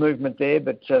bit of movement there,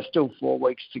 but still 4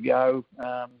 weeks to go.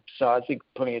 So I think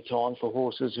plenty of time for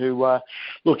horses who are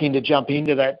looking to jump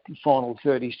into that final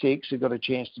 36 have got a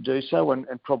chance to do so. And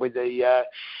probably the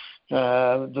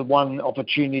one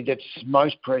opportunity that's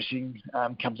most pressing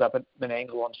comes up at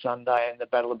Menangle on Sunday, and the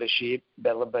Battle of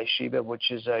Bathsheba,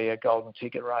 which is a golden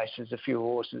ticket race. There's a few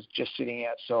horses just sitting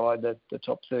outside the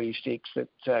top 36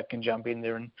 that can jump in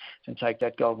there and take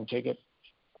that golden ticket.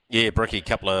 Yeah, Bricky, a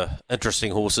couple of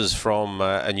interesting horses from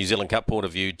a New Zealand Cup point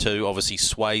of view too. Obviously,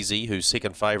 Swayze, who's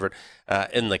second favourite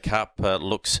in the Cup,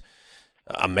 looks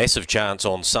a massive chance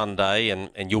on Sunday,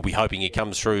 and you'll be hoping he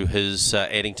comes through his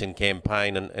Addington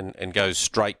campaign and goes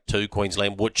straight to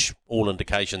Queensland, which all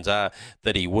indications are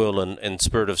that he will, in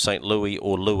Spirit of St. Louis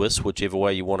or Lewis, whichever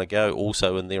way you want to go,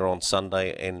 also in there on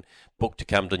Sunday and booked to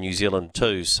come to New Zealand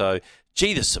too. So,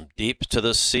 gee, there's some depth to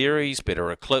this series.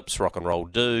 Better Eclipse, Rock and Roll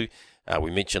Do. We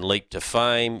mentioned Leap to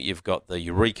Fame. You've got the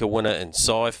Eureka winner in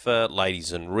Cypher,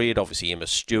 Ladies in Red, obviously Emma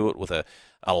Stewart with a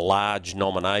large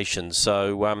nomination.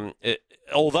 So,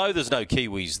 although there's no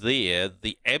Kiwis there,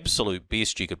 the absolute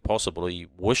best you could possibly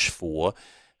wish for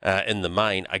in the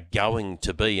main are going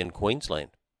to be in Queensland.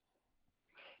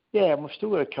 Yeah, and we've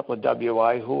still got a couple of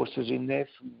WA horses in there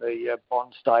from the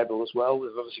Bond stable as well.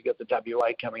 We've obviously got the WA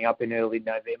coming up in early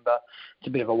November. It's a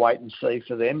bit of a wait and see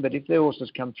for them. But if their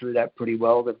horses come through that pretty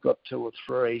well, they've got 2 or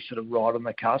 3 sort of right on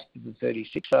the cusp of the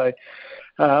 36. So,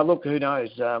 look, who knows?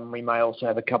 We may also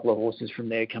have a couple of horses from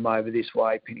there come over this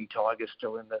way. Penny Tiger's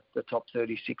still in the top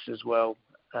 36 as well.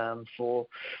 For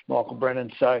Michael Brennan.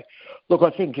 So, look, I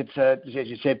think it's, as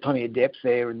you said, plenty of depth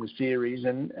there in the series.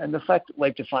 And the fact that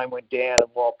Leap to Fame went down and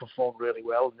while performed really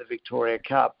well in the Victoria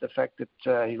Cup, the fact that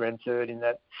he ran third in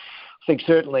that, I think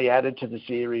certainly added to the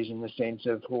series in the sense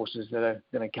of horses that are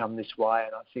going to come this way.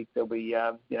 And I think there'll be,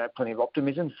 plenty of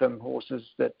optimism from horses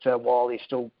that while he's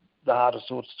still the hardest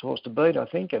horse to beat, I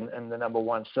think, and the number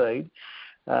 1 seed,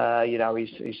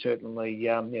 he's certainly, he's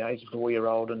a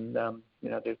 4-year-old and,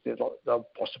 they'll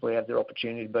possibly have their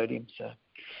opportunity to beat him. So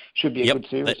should be a good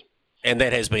series. And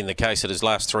that has been the case at his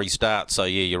last 3 starts. So,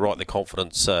 yeah, you're right, the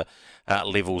confidence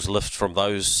levels lift from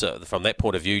those from that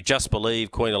point of view. Just Believe,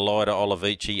 Queen Elida,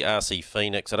 Olivici, RC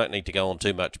Phoenix. I don't need to go on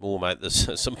too much more, mate.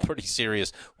 There's some pretty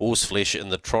serious horse flesh in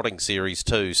the trotting series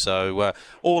too. So,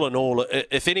 all in all,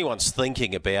 if anyone's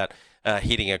thinking about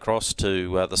heading across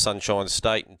to the Sunshine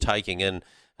State and taking in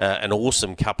an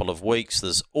awesome couple of weeks,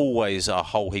 there's always a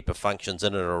whole heap of functions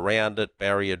in and around it,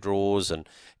 barrier draws and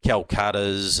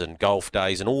Calcuttas and golf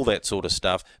days and all that sort of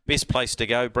stuff. Best place to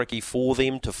go, Bricky, for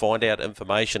them to find out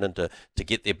information and to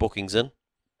get their bookings in?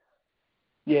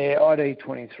 Yeah,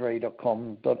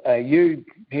 id23.com.au.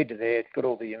 Head to there, it's got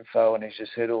all the info and, as you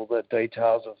said, all the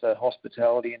details of the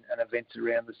hospitality and events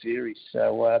around the series.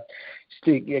 So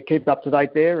keep up to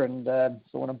date there, and if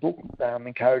they want to book,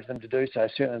 encourage them to do so.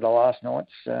 Certainly the last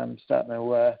night's starting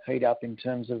to heat up in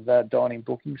terms of dining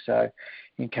bookings, so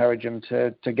encourage them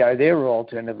to go there, or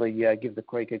alternatively give the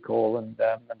Creek a call and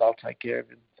they'll take care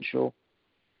of it for sure.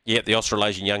 Yeah, the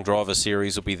Australasian Young Driver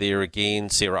Series will be there again.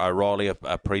 Sarah O'Reilly,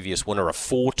 a previous winner, a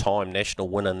 4-time national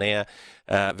winner now.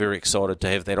 Very excited to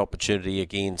have that opportunity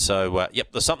again. So,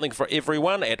 there's something for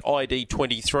everyone at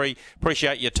ID23.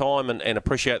 Appreciate your time and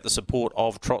appreciate the support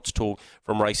of Trots Talk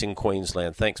from Racing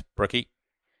Queensland. Thanks, Bricky.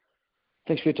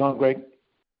 Thanks for your time, Greg.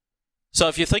 So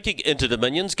if you're thinking into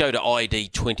Dominions, go to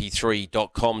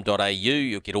id23.com.au.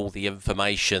 You'll get all the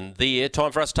information there.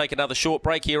 Time for us to take another short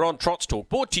break here on Trots Talk,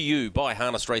 brought to you by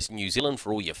Harness Racing New Zealand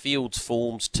for all your fields,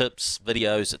 forms, tips,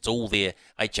 videos. It's all there,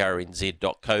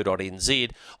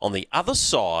 hrnz.co.nz. On the other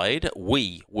side,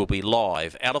 we will be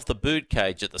live out of the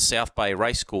birdcage at the South Bay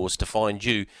Racecourse to find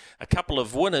you a couple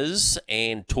of winners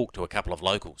and talk to a couple of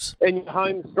locals. In your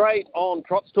home straight on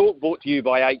Trots Talk, brought to you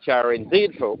by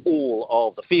HRNZ for all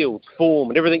of the fields,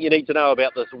 form and everything you need to know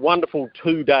about this wonderful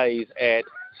 2 days at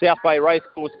South Bay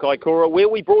Racecourse, Kaikoura, where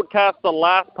we broadcast the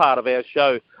last part of our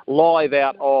show live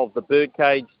out of the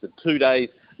birdcage. The 2 days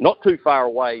not too far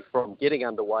away from getting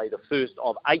underway, the first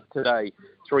of 8 today,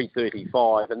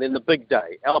 3:35, and then the big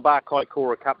day, Alabar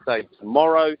Kaikoura Cup Day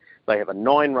tomorrow. They have a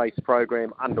 9-race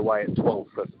program underway at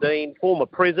 12:15. Former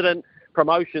president,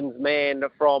 promotions man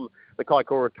from the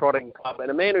Kaikoura Trotting Club,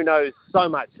 and a man who knows so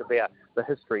much about the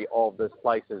history of this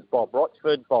place is Bob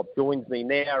Rochford. Bob joins me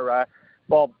now.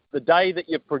 Bob, the day that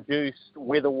you've produced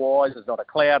weather-wise, there's not a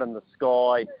cloud in the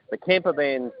sky. The camper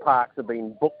van parks have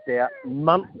been booked out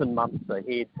months and months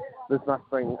ahead. There's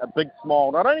nothing, a big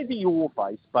smile, not only to your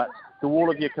face, but to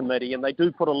all of your committee, and they do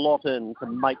put a lot in to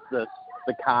make this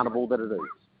the carnival that it is.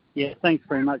 Yeah, thanks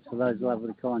very much for those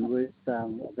lovely kind words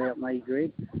about me,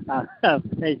 Greg. As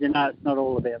you know, it's not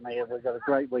all about me. We've got a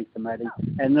great week committee,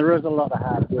 and there is a lot of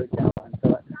hard work going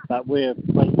into it, but we're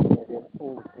pleased to have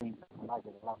all the teams to make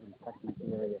it a lovely picnic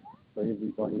area for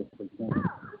everybody if we can.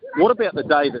 What about the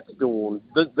day that's dawned?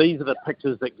 These are the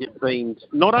pictures that get beamed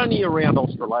not only around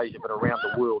Australasia but around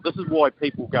the world. This is why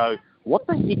people go, what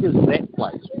the heck is that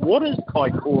place? What is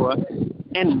Kaikoura?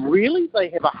 And really, they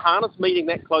have a harness meeting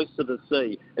that close to the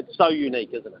sea. It's so unique,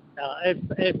 isn't it?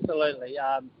 Absolutely.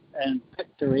 And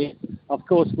picturesque. Of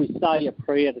course, we say a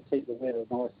prayer to keep the weather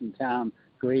nice and calm,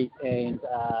 Greg, and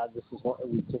this is what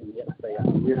we turned out to be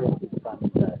a really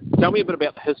fun day. Tell me a bit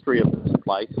about the history of this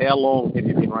place. How long have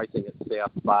you been racing at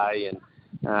South Bay,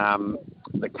 and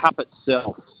the Cup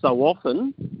itself? So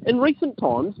often, in recent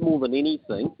times, more than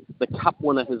anything, the Cup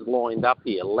winner has lined up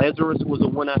here. Lazarus was a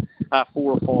winner 4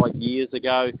 or 5 years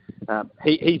ago.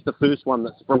 He's the first one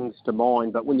that springs to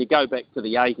mind, but when you go back to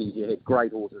the 80s, you had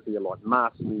great horses here like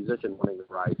Master Musician winning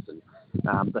the race,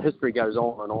 and the history goes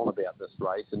on and on about this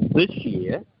race. And this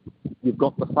year, you've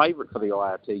got the favourite for the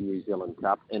IRT New Zealand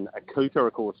Cup in Akuta,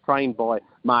 of course, trained by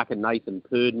Mark and Nathan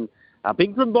Purden.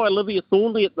 Being driven by Olivia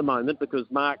Thornley at the moment because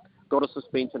Mark got a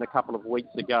suspension a couple of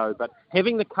weeks ago. But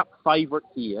having the Cup favourite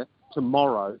here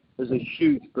tomorrow is a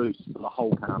huge boost for the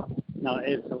whole carnival. No,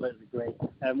 absolutely great.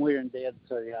 And we're indebted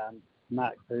to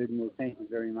Mark Purden. We thank you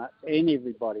very much, and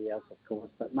everybody else, of course.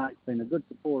 But Mark's been a good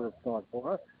supporter of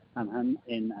Kaikoura, him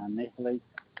and Natalie.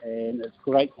 And it's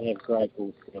great to have great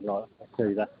horses like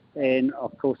Akuta. And,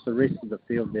 of course, the rest of the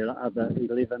field, the other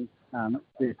 11,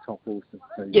 they're top horses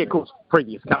too. Yeah, of course,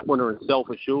 previous Cup winner and Self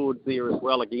Assured there as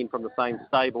well, again from the same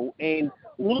stable. And,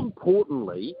 more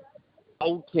importantly,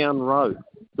 Old Town Road,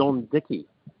 Don Dickey,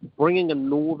 bringing a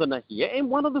northerner here. And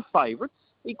one of the favourites,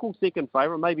 equal second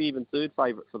favourite, maybe even third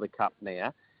favourite for the Cup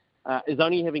now, is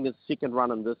only having his second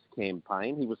run in this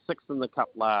campaign. He was sixth in the Cup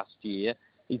last year.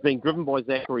 He's been driven by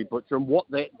Zachary Butcher, and what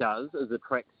that does is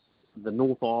attracts the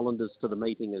North Islanders to the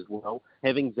meeting as well,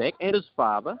 having Zach and his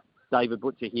father, David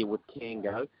Butcher, here with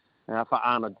Kango for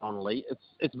Anna Donnelly.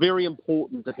 It's very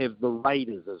important to have the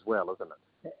Raiders as well, isn't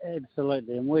it?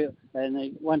 Absolutely, and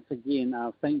once again,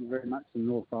 thank you very much to the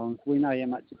North Island. We know how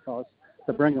much it costs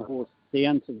to bring a horse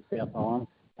down to the South Island,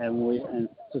 and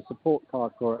to support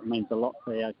Kaikoura, it means a lot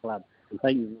for our club. And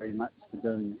thank you very much for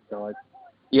doing it, guys.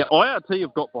 Yeah, IRT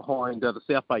have got behind the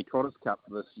South Bay Trotters Cup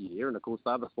this year, and of course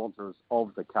they're the sponsors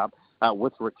of the Cup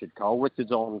with Richard Cole.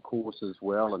 Richard's on course as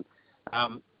well,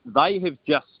 and they have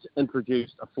just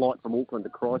introduced a flight from Auckland to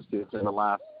Christchurch in the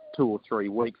last 2 or 3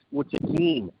 weeks, which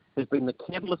again has been the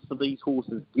catalyst for these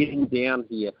horses getting down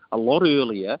here a lot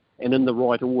earlier and in the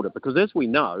right order. Because as we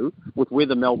know, with where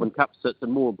the Melbourne Cup sits,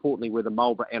 and more importantly where the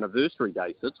Marlborough Anniversary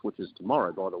Day sits, which is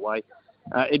tomorrow, by the way,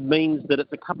 it means that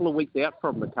it's a couple of weeks out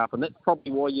from the Cup, and that's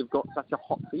probably why you've got such a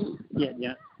hot field.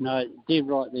 Yeah. No, dead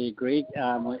right there, Greg.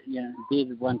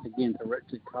 Dead once again to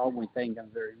Richard Cole. We thank him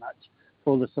very much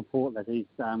for the support that he's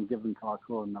given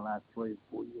Kaikoura in the last 3 or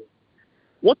 4 years.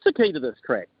 What's the key to this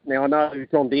track? Now, I know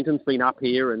John Denton's been up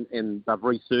here and they've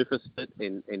resurfaced it,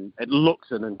 and it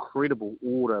looks in incredible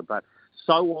order, but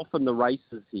so often the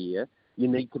races here, you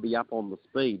need to be up on the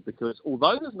speed, because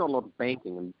although there's not a lot of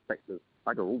banking, and in fact there's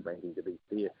bugger all banking to be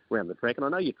here around the track, and I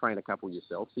know you train a couple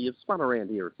yourself, so you've spun around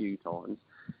here a few times,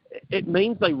 it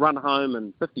means they run home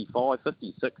in 55,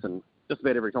 56, and just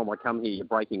about every time I come here, you're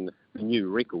breaking the new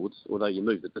records, although you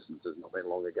moved the distances not that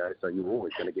long ago, so you're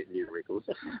always going to get new records.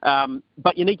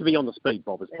 But you need to be on the speed,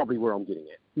 Bob, is probably where I'm getting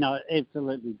at. No,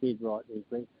 absolutely dead right there,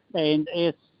 Greg. And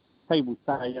as people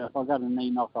say, if I've got a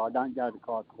knee knocker, I don't go to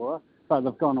Kaikoura. So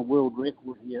they've gone a world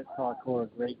record here at Kaikoura,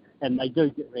 Greg, and they do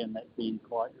get around that bend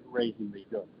quite reasonably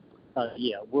good. So,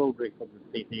 yeah, world record was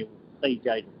set there with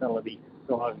CJ DePhilippi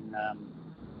driving...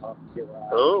 Not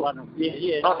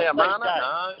our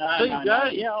Mana, no.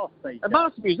 CJ. Yeah, I'll see. A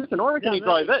master musician, I reckon he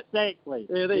drove it. Exactly.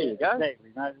 Yeah, there you go. Exactly.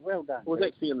 No, well done. It was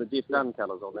actually in the Jeff Dunn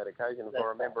colours on that occasion, if I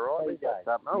remember rightly.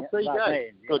 CJ.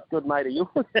 CJ. Good mate of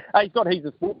yours. He's got He's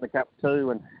a Sport in the Cup too,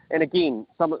 and again,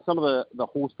 some of the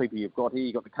horse people you've got here,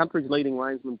 you've got the country's leading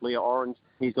reinsman, Blair Orange.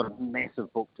 He's got a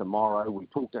massive book tomorrow. We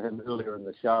talked to him earlier in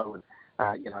the show, and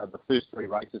the first 3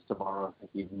 races tomorrow, I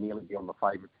think he'd nearly be on the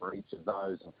favourite for each of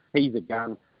those. He's a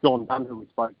gun. John Dunn, who we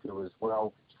spoke to as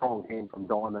well, strong hand from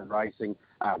Diamond Racing.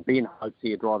 Ben Hope's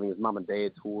here driving his mum and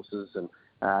dad's horses, and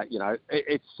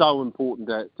it's so important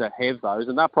to have those,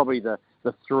 and they're probably the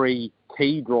the three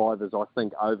key drivers, I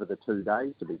think, over the 2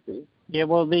 days, to be fair. Yeah,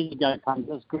 well, there you go,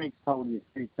 punters. Greg's told you to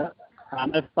shoot it.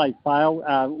 If they fail,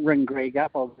 ring Greg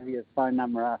up. I'll give you his phone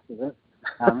number after this.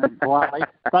 Politely.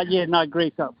 But yeah, no,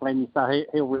 Greg's got plenty, so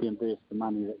he'll reimburse the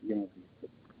money that you're going to.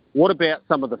 What about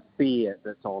some of the fare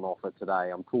that's on offer today?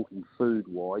 I'm talking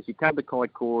food-wise. You come to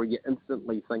Kaikoura, you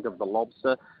instantly think of the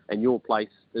lobster, and your place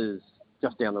is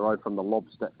just down the road from the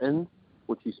Lobster Inn,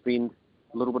 which you spend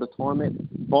a little bit of time at.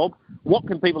 Bob, what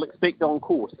can people expect on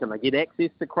course? Can they get access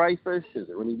to crayfish? Is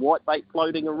there any whitebait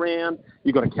floating around?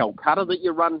 You've got a Calcutta that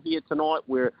you run here tonight,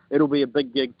 where it'll be a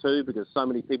big gig too, because so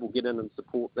many people get in and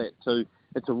support that too.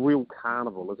 It's a real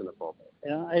carnival, isn't it, Bob?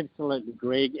 Yeah, absolutely,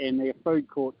 Greg. And their food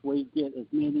courts, we get as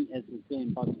many as we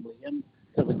can possibly in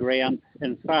to the ground.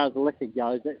 And as far as liquor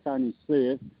goes, that's only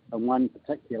served in one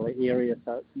particular area,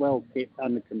 so it's well kept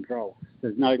under control.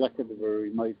 There's no liquor to be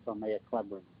removed from our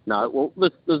club room. No,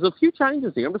 well, there's a few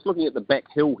changes here. I'm just looking at the back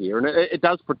hill here, and it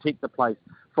does protect the place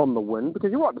from the wind,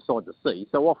 because you're right beside the sea,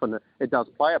 so often it does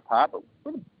play a part. But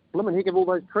where the blimmin' heck have all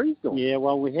those trees gone? Yeah,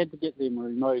 well, we had to get them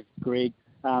removed, Greg,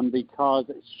 because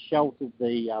it sheltered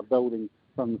the building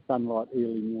from the sunlight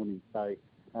early morning. So,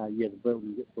 yeah, the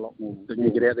building gets a lot more. Did you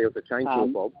get out there with the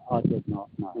chainsaw, Bob? I did not,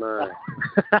 no.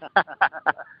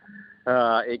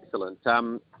 Excellent.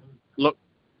 Look,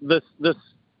 this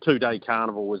 2-day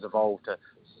carnival has evolved to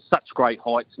such great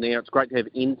heights now. It's great to have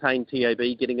Entain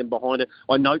TAB getting in behind it.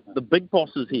 I note the big boss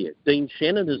is here. Dean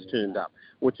Shannon has turned up,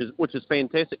 which is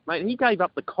fantastic, mate. He gave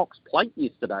up the Cox Plate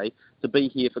yesterday to be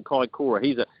here for Kaikoura.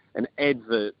 He's an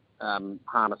avid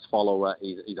harness follower.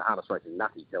 He's a harness racing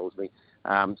nut, he tells me.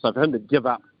 So for him to give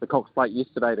up the Cox Plate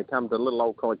yesterday to come to little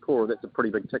old Kaikoura, that's a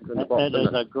pretty big tick in the box. It is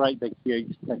a great big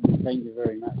huge tick. Thank you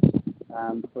very much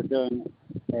for doing it.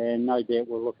 And no doubt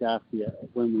we'll look after you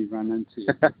when we run into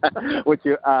you. Which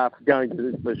you are going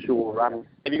to for sure.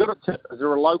 Have you got a tip? Is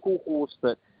there a local horse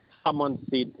that someone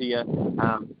said to you,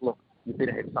 look, you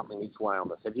better have something each way on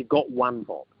this? Have you got one,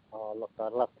 Bob? Oh, look,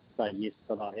 I'd love to say yes,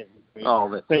 but I haven't. Oh,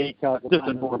 that's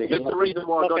disappointing. That's the reason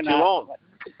why I got you on.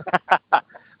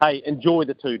 Hey, enjoy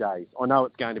the 2 days. I know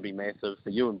it's going to be massive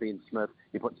for you and Ben Smith.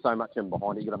 You put so much in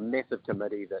behind it. You've got a massive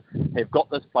committee that have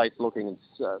got this place looking in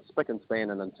spick and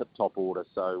span and in tip-top order.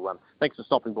 So thanks for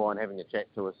stopping by and having a chat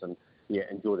to us, and, yeah,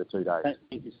 enjoy the 2 days.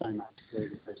 Thank you so much.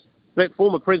 That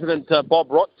former President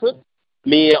Bob Rochford,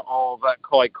 Mayor of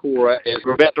Kaikoura, as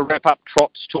we're about to wrap up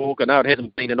Trots Talk. I know it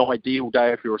hasn't been an ideal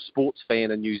day if you're a sports fan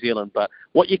in New Zealand, but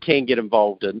what you can get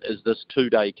involved in is this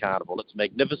 2-day carnival. It's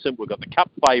magnificent. We've got the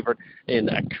Cup favourite in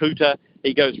Akuta.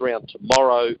 He goes around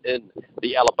tomorrow in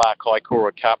the Alabar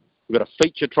Kaikoura Cup. We've got a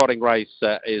feature trotting race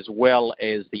as well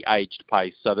as the aged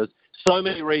pace. So there's so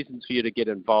many reasons for you to get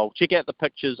involved. Check out the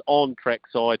pictures on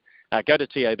trackside. Go to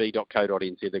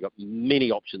tab.co.nz. They've got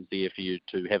many options there for you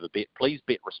to have a bet. Please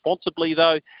bet responsibly,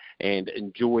 though, and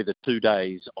enjoy the 2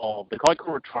 days of the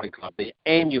Kaikoura Trotting Club, their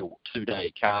annual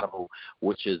 2-day carnival,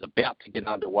 which is about to get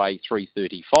underway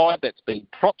 3:35. That's been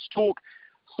Trots Talk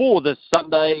for this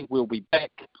Sunday. We'll be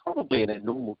back probably at a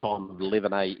normal time of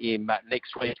 11 a.m.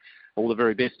 next week. All the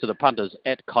very best to the punters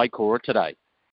at Kaikoura today.